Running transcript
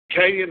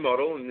UCADIA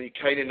model and the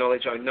UCADIA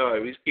knowledge I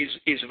know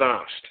is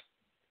vast.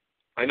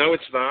 I know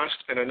it's vast,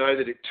 and I know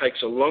that it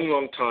takes a long,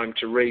 long time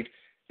to read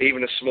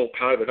even a small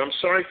part of it. I'm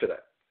sorry for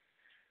that.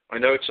 I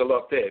know it's a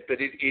lot there, but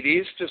it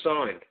is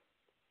designed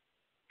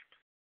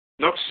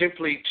not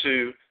simply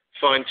to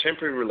find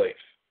temporary relief,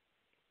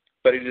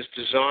 but it is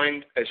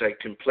designed as a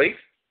complete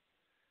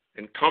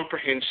and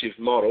comprehensive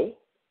model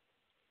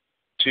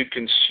to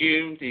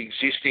consume the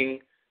existing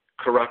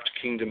corrupt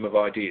kingdom of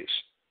ideas.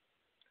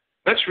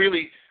 That's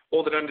really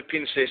all that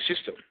underpins their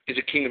system, is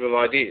a kingdom of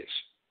ideas.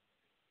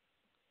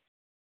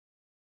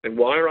 And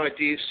why are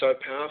ideas so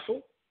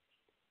powerful?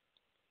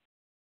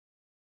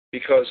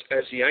 Because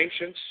as the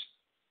ancients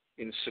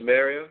in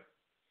Sumeria,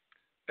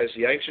 as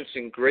the ancients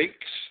in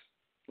Greeks,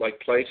 like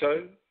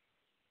Plato,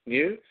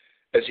 knew,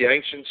 as the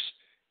ancients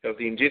of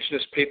the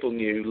indigenous people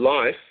knew,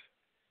 life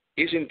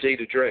is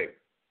indeed a dream.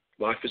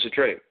 Life is a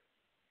dream,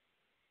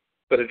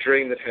 but a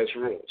dream that has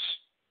rules.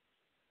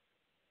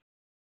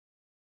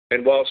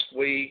 And whilst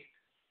we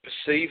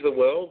perceive the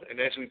world, and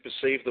as we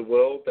perceive the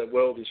world, that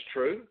world is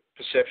true,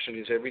 perception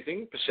is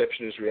everything,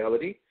 perception is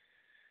reality,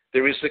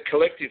 there is the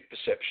collective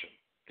perception,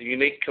 the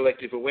unique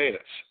collective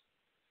awareness,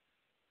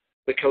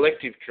 the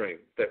collective dream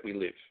that we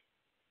live.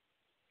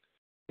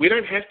 We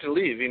don't have to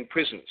live in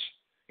prisons,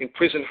 in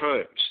prison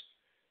homes.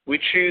 We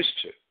choose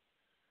to.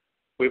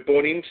 We're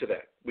born into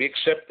that. We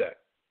accept that.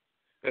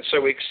 And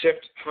so we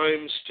accept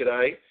homes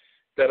today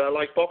that are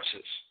like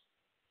boxes,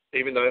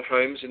 even though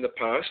homes in the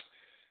past,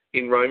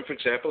 in Rome, for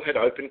example, had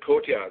open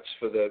courtyards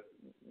for the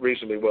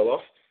reasonably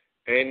well-off,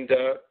 and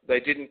they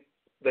didn't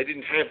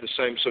have the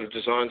same sort of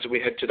designs that we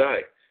had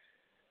today.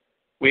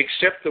 We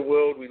accept the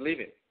world we live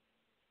in.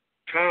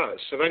 Cars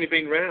have only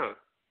been around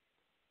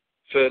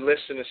for less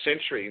than a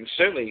century, and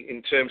certainly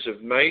in terms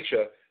of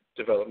major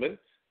development,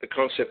 the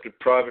concept of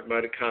private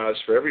motor cars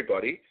for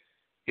everybody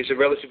is a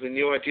relatively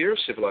new idea of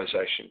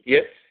civilization,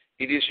 yet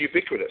it is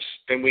ubiquitous,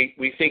 and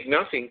we think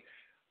nothing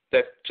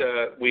that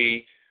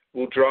we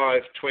will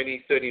drive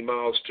 20, 30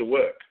 miles to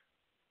work,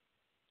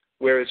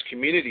 whereas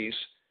communities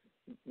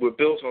were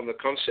built on the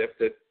concept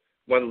that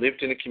one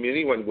lived in a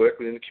community, one worked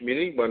within a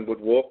community, one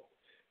would walk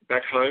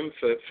back home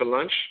for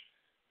lunch,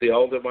 the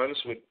older ones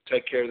would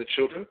take care of the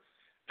children,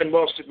 and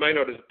whilst it may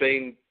not have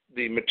been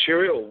the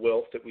material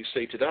wealth that we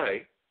see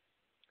today,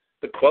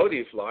 the quality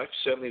of life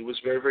certainly was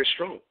very, very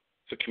strong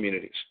for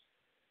communities.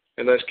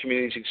 And those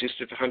communities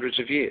existed for hundreds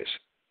of years.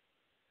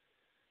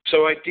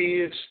 So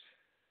ideas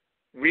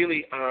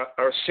really are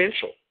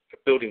essential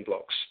building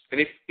blocks.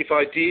 And if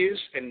ideas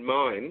and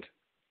mind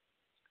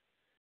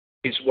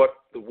is what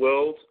the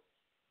world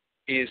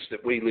is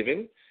that we live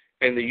in,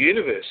 and the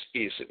universe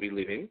is that we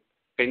live in,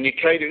 and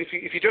UCADIA,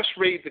 if you just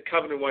read the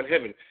Covenant One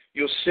Heaven,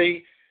 you'll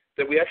see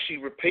that we actually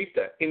repeat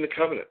that in the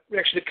Covenant.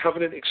 The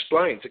Covenant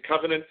explains the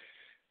Covenant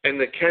and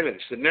the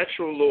canons, the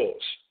natural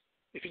laws.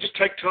 If you just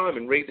take time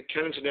and read the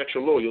canons of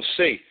natural law, you'll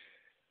see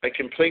a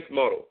complete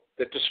model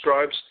that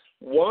describes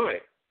why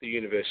the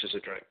universe is a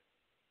dream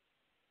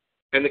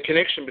and the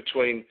connection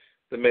between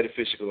the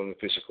metaphysical and the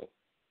physical.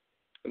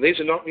 And these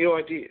are not new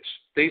ideas.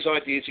 These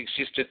ideas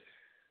existed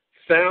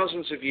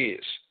thousands of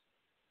years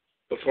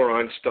before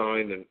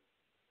Einstein and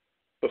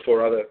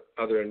before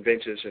other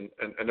inventors and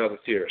other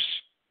theorists.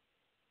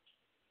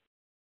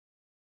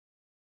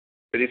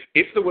 But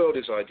if the world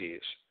is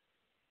ideas,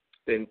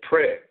 then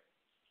prayer,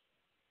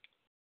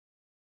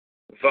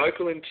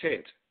 vocal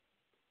intent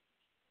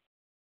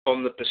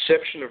on the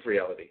perception of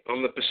reality,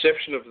 on the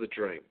perception of the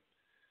dream,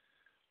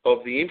 of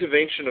the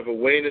intervention of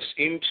awareness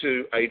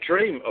into a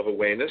dream of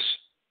awareness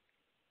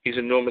is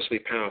enormously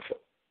powerful.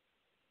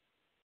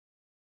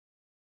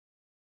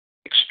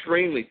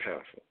 Extremely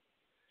powerful.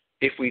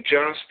 If we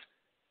just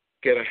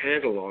get a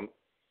handle on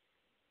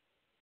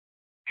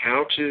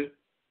how to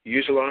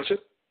utilize it,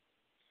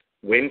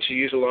 when to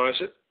utilize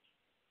it,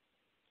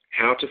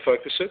 how to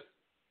focus it,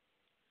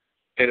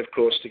 and of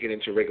course to get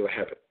into regular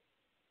habit.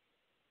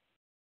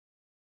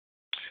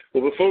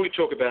 Well, before we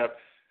talk about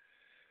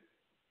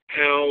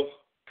how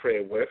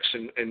prayer works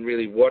and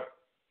really what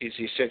is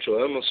the essential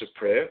elements of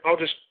prayer, I'll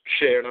just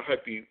share, and I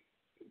hope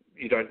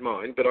you don't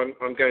mind, but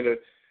I'm going to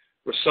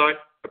recite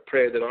a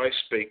prayer that I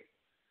speak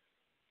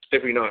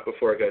every night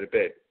before I go to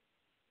bed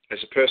as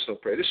a personal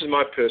prayer. This is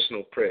my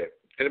personal prayer,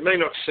 and it may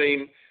not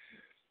seem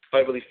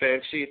overly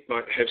fancy, it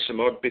might have some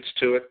odd bits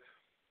to it,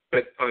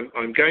 but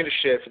I'm going to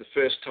share for the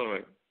first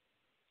time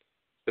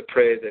the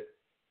prayer that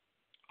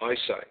I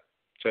say.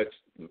 So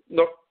it's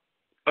not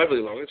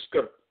overly long, it's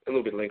got a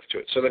little bit of length to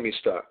it. So let me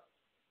start.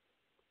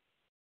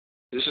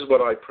 This is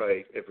what I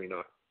pray every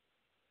night.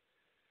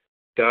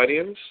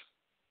 Guardians,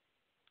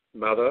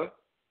 Mother,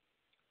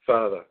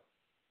 Father,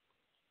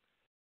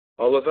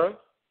 Oliver,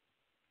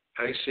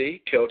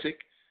 AC, Celtic,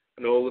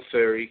 and all the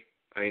furry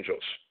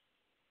angels.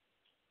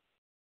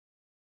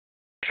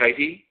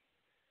 Katie,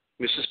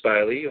 Mrs.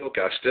 Bailey,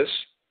 Augustus,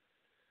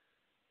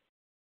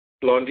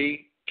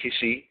 Blondie,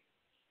 Kissy,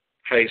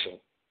 Hazel.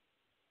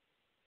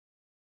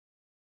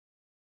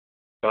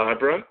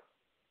 Barbara,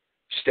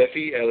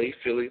 Steffi, Ellie,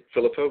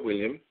 Philippa,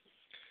 William,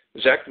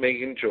 Zach,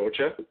 Megan,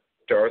 Georgia,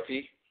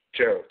 Dorothy,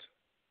 Gerald.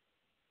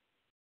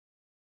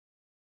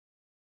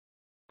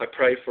 I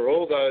pray for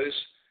all those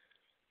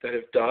that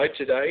have died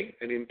today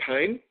and in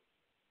pain,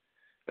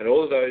 and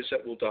all of those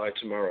that will die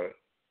tomorrow.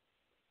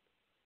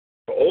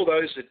 For all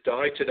those that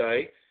die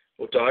today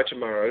or die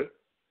tomorrow,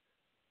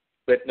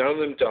 let none of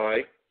them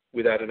die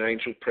without an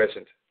angel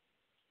present.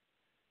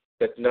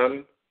 Let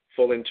none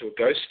fall into a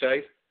ghost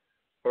state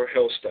or a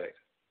hell state.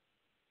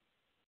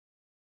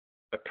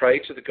 I pray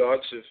to the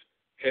gods of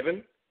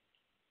heaven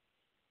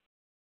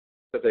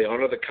that they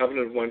honour the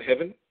covenant of one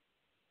heaven.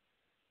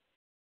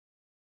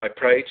 I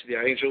pray to the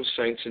angels,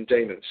 saints and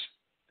demons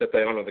that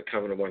they honour the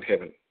covenant of one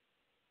heaven.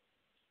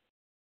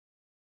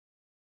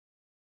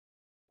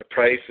 I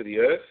pray for the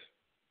earth,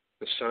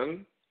 the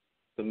sun,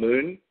 the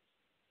moon,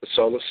 the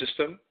solar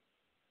system,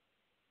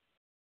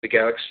 the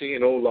galaxy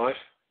and all life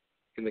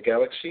in the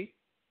galaxy,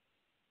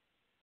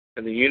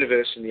 and the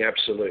universe in the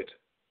absolute.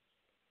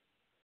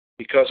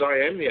 Because I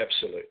am the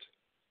absolute,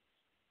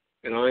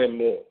 and I am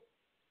more,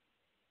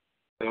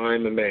 and I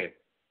am a man.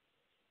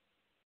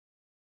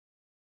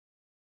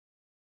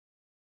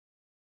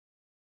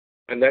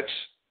 And that's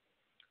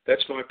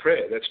my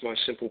prayer. That's my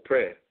simple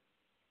prayer.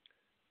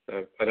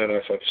 I don't know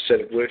if I've said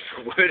it word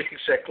for word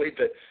exactly,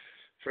 but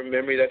from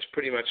memory, that's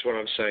pretty much what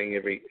I'm saying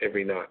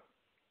every night.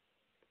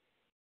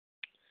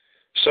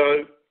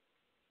 So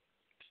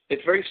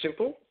it's very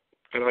simple,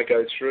 and I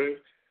go through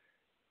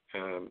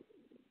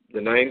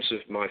the names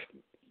of my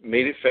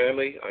immediate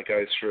family. I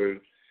go through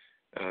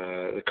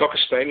the Cocker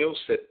Spaniels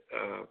that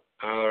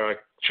are our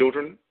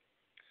children.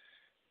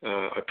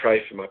 I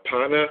pray for my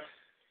partner,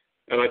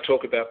 and I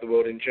talk about the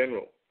world in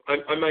general.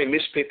 I may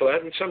miss people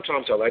out, and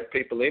sometimes I'll add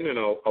people in, and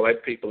I'll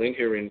add people in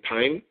who are in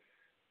pain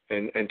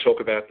and talk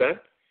about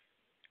that.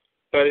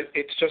 But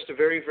it's just a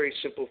very, very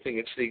simple thing.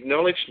 It's the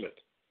acknowledgement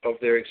of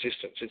their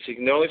existence. It's the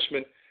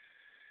acknowledgement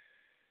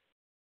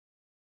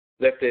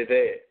that they're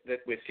there, that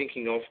we're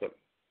thinking of them.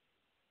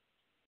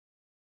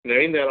 Now,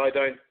 in that,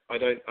 I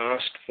don't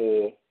ask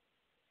for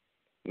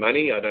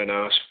money. I don't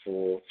ask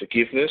for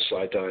forgiveness.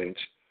 I don't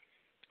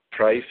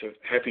pray for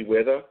happy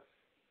weather.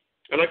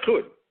 And I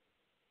could.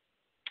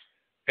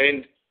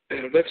 And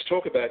let's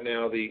talk about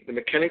now the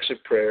mechanics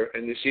of prayer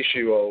and this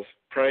issue of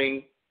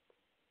praying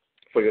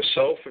for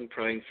yourself and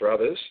praying for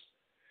others.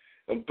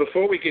 And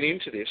before we get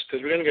into this,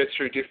 because we're going to go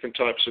through different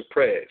types of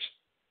prayers,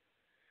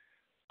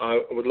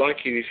 I would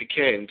like you, if you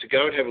can, to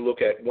go and have a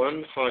look at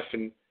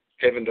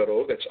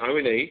one-heaven.org. That's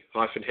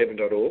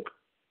one-heaven.org.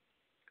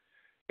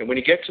 And when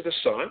you get to the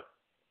site,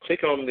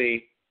 click on the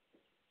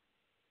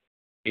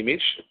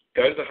image,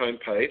 go to the home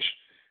page,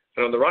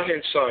 and on the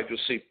right-hand side, you'll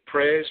see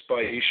prayers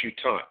by issue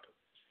type,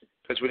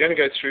 because we're going to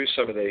go through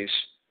some of these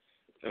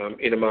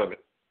in a moment.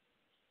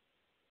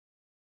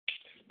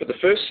 But the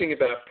first thing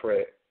about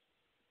prayer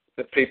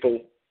that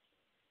people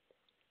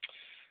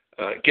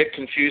get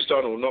confused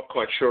on or not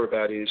quite sure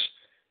about is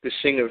this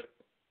thing of,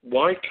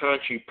 why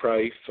can't you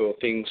pray for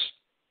things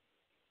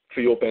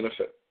for your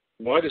benefit?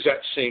 Why does that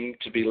seem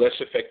to be less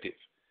effective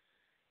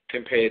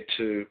compared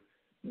to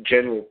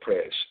general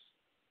prayers?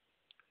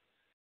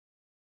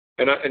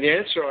 And the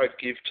answer I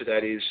give to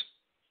that is,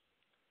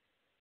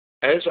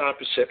 as our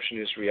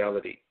perception is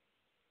reality,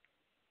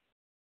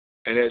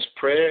 and as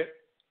prayer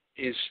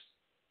is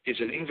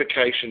an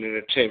invocation, an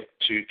attempt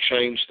to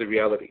change the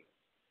reality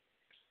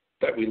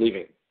that we live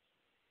in,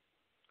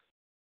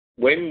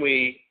 when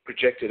we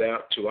project it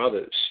out to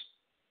others,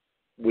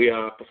 we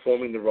are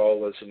performing the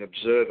role as an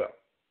observer,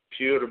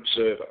 pure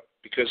observer,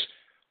 because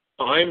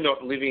I'm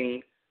not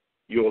living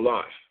your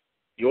life.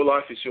 Your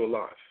life is your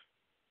life.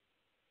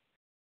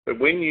 But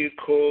when you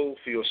call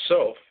for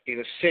yourself, in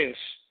a sense,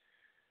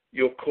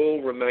 your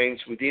call remains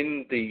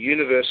within the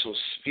universal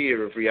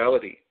sphere of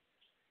reality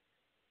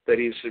that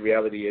is the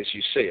reality as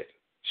you see it.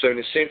 So in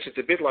a sense, it's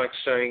a bit like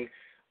saying,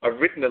 I've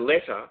written a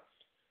letter,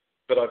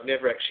 but I've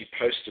never actually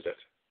posted it.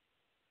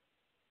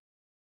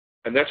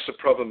 And that's the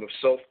problem of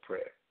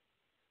self-prayer.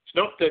 It's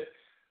not that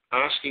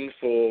asking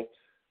for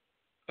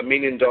 $1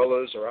 million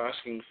or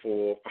asking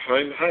for a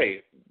home,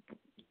 hey,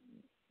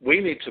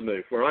 we need to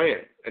move where I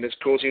am. And it's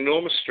causing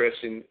enormous stress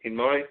in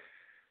my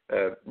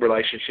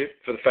relationship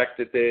for the fact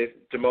that they're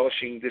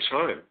demolishing this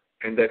home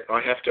and that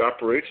I have to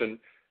uproot and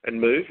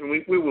move, and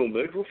we will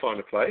move, we'll find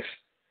a place.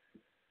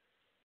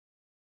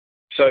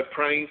 So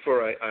praying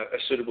for a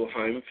suitable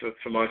home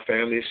for my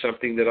family is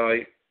something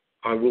that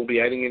I will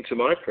be adding into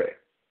my prayer.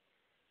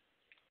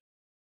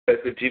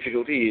 But the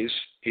difficulty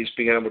is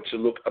being able to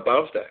look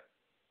above that.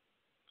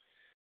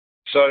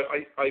 So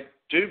I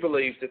do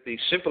believe that the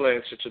simple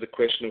answer to the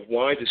question of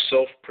why does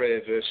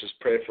self-prayer versus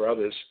prayer for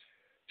others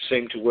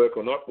seem to work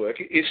or not work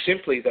is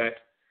simply that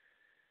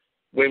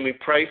when we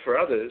pray for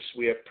others,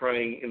 we are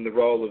praying in the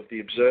role of the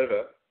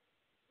observer,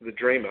 the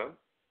dreamer,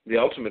 the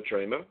ultimate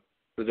dreamer,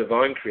 the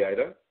divine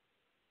creator,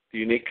 the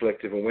unique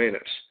collective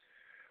awareness,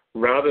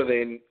 rather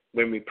than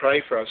when we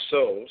pray for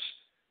ourselves,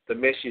 the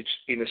message,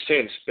 in a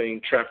sense,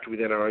 being trapped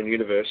within our own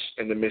universe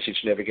and the message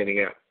never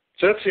getting out.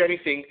 So that's the only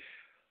thing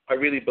I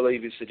really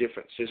believe is the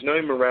difference. There's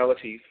no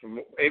morality from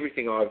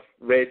everything I've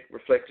read,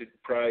 reflected,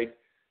 prayed.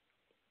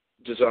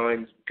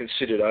 designed,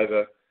 considered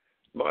over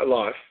my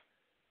life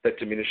that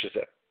diminishes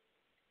that.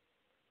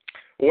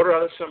 What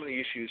are some of the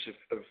issues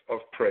of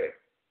prayer?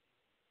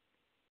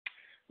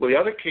 Well, the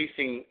other key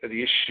thing of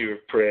the issue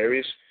of prayer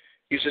is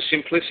the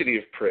simplicity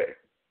of prayer.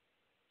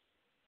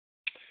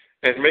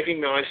 And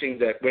recognizing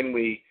that when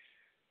we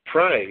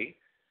pray,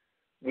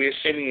 we're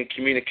sending a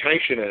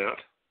communication out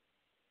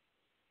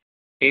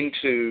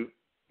into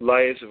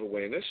layers of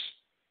awareness,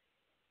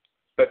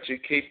 but to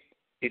keep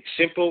it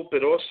simple,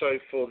 but also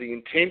for the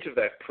intent of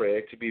that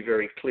prayer to be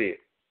very clear.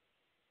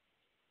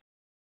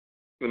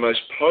 The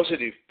most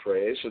positive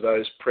prayers are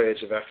those prayers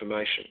of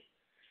affirmation.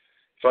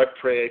 If I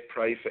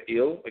pray for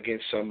ill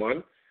against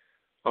someone,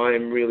 I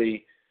am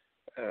really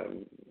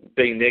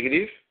being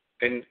negative,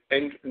 and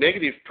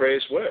negative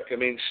prayers work. I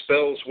mean,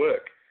 spells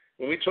work.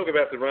 When we talk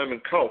about the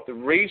Roman cult, the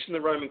reason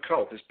the Roman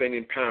cult has been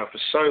in power for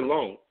so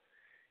long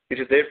is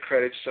that they've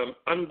created some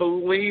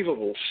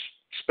unbelievable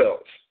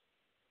spells,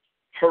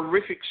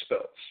 horrific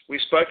spells. We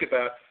spoke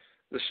about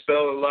the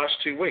spell the last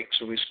 2 weeks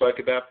when we spoke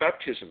about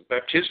baptism,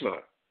 baptismo,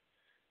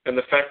 and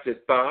the fact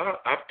that bar,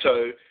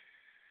 apto,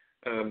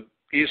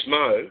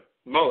 ismo,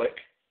 Moloch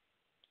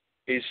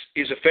is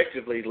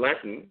effectively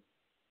Latin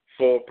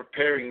for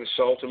preparing the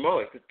soul to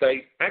Moloch. That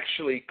they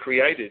actually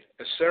created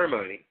a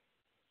ceremony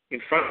in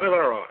front of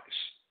our eyes,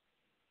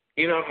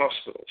 in our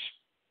hospitals,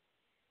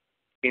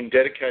 in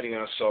dedicating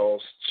our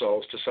souls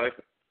to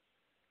Satan.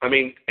 I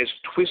mean, as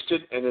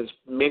twisted and as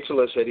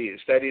mental as that is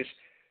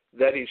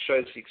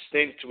shows the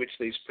extent to which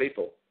these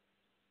people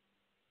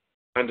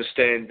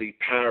understand the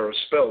power of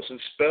spells. And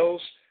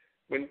spells,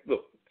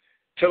 look,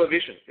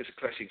 television is a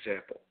classic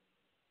example.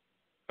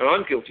 And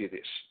I'm guilty of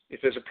this.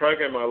 If there's a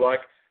program I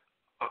like,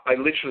 I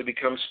literally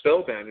become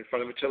spellbound in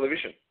front of a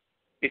television.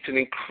 It's an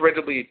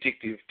incredibly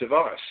addictive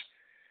device.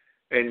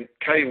 And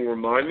Kay will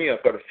remind me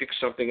I've got to fix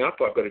something up,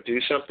 I've got to do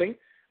something,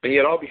 and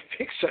yet I'll be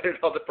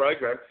fixated on the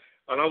program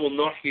and I will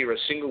not hear a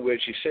single word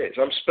she says.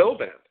 I'm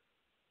spellbound.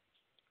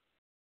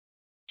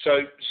 So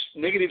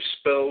negative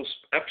spells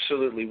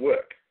absolutely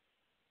work.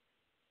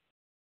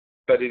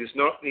 But it is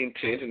not the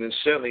intent, and it's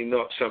certainly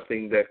not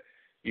something that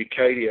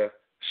UCADIA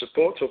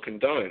supports or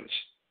condones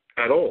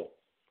at all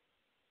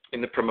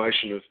in the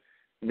promotion of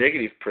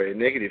negative prayer,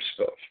 negative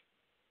spells.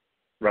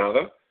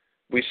 Rather,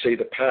 we see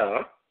the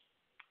power,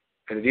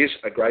 and it is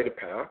a greater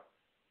power,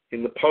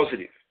 in the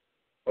positive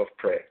of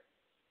prayer,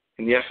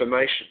 in the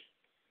affirmation,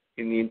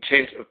 in the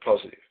intent of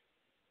positive.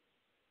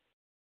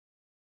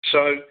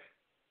 So,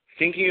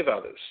 thinking of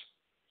others,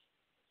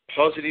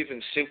 positive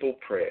and simple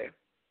prayer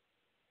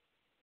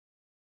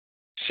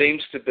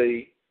seems to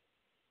be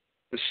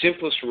the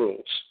simplest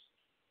rules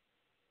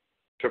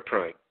for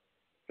praying.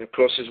 And of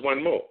course, there's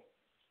one more,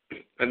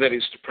 and that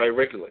is to pray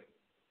regularly.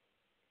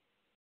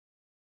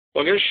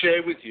 Well, I'm going to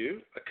share with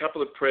you a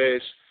couple of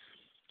prayers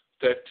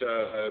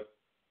that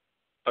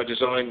are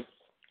designed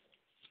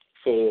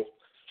for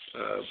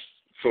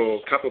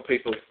a couple of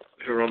people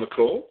who are on the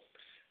call.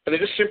 And they're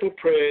just simple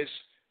prayers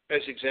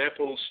as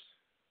examples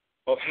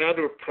of how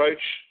to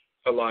approach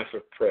a life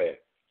of prayer.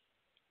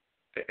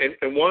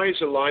 And why is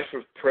a life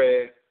of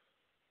prayer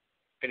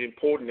an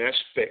important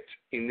aspect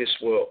in this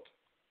world?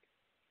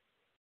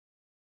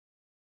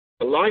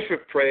 A life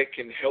of prayer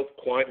can help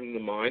quieten the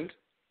mind,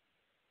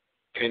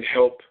 can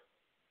help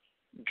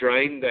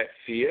drain that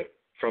fear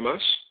from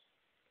us,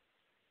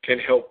 can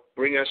help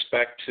bring us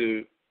back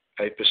to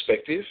a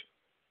perspective,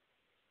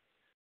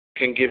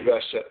 can give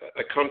us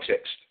a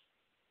context.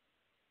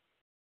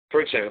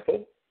 For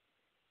example,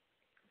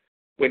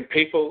 when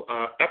people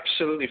are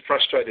absolutely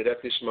frustrated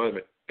at this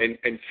moment and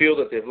feel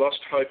that they've lost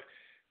hope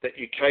that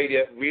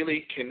UCADIA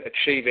really can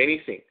achieve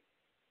anything,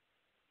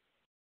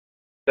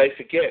 they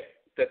forget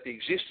that the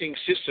existing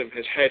system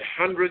has had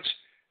hundreds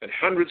and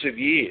hundreds of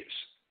years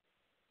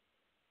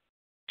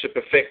to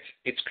perfect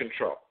its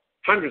control.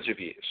 Hundreds of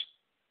years.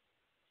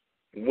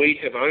 And we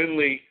have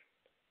only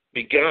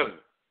begun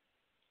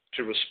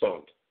to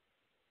respond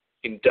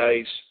in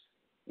days,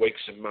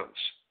 weeks, and months.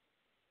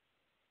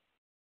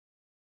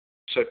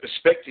 So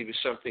perspective is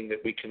something that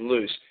we can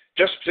lose,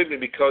 just simply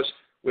because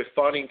we're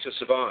fighting to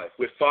survive.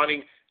 We're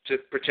fighting to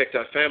protect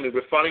our family.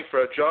 We're fighting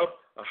for a job,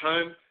 a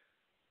home,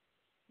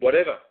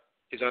 whatever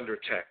is under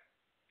attack.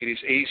 It is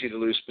easy to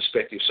lose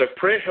perspective. So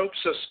prayer helps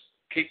us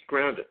keep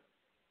grounded.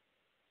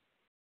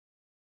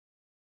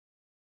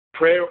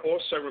 Prayer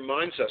also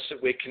reminds us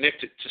that we're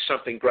connected to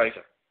something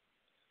greater.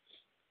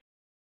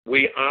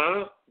 We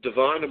are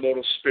divine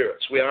immortal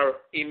spirits. We are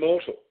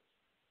immortal.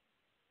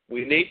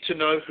 We need to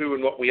know who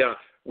and what we are.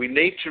 We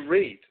need to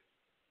read.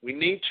 We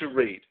need to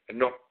read and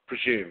not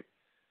presume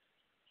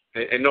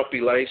and not be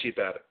lazy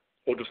about it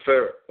or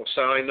defer it or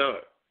say, I know.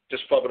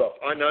 Just fob it off.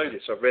 I know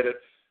this. I've read it.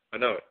 I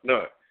know it.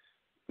 No.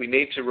 We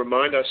need to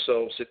remind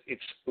ourselves that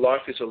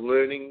life is a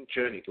learning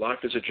journey. Life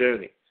is a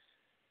journey.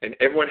 And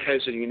everyone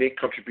has a unique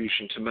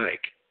contribution to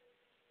make.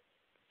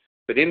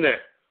 But in that,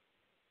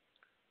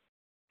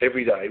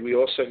 every day, we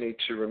also need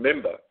to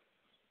remember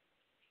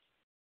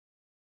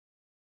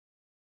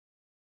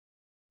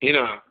in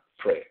our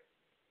prayer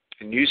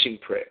and using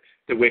prayer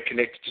that we're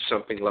connected to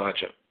something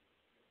larger.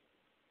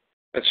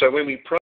 And so when we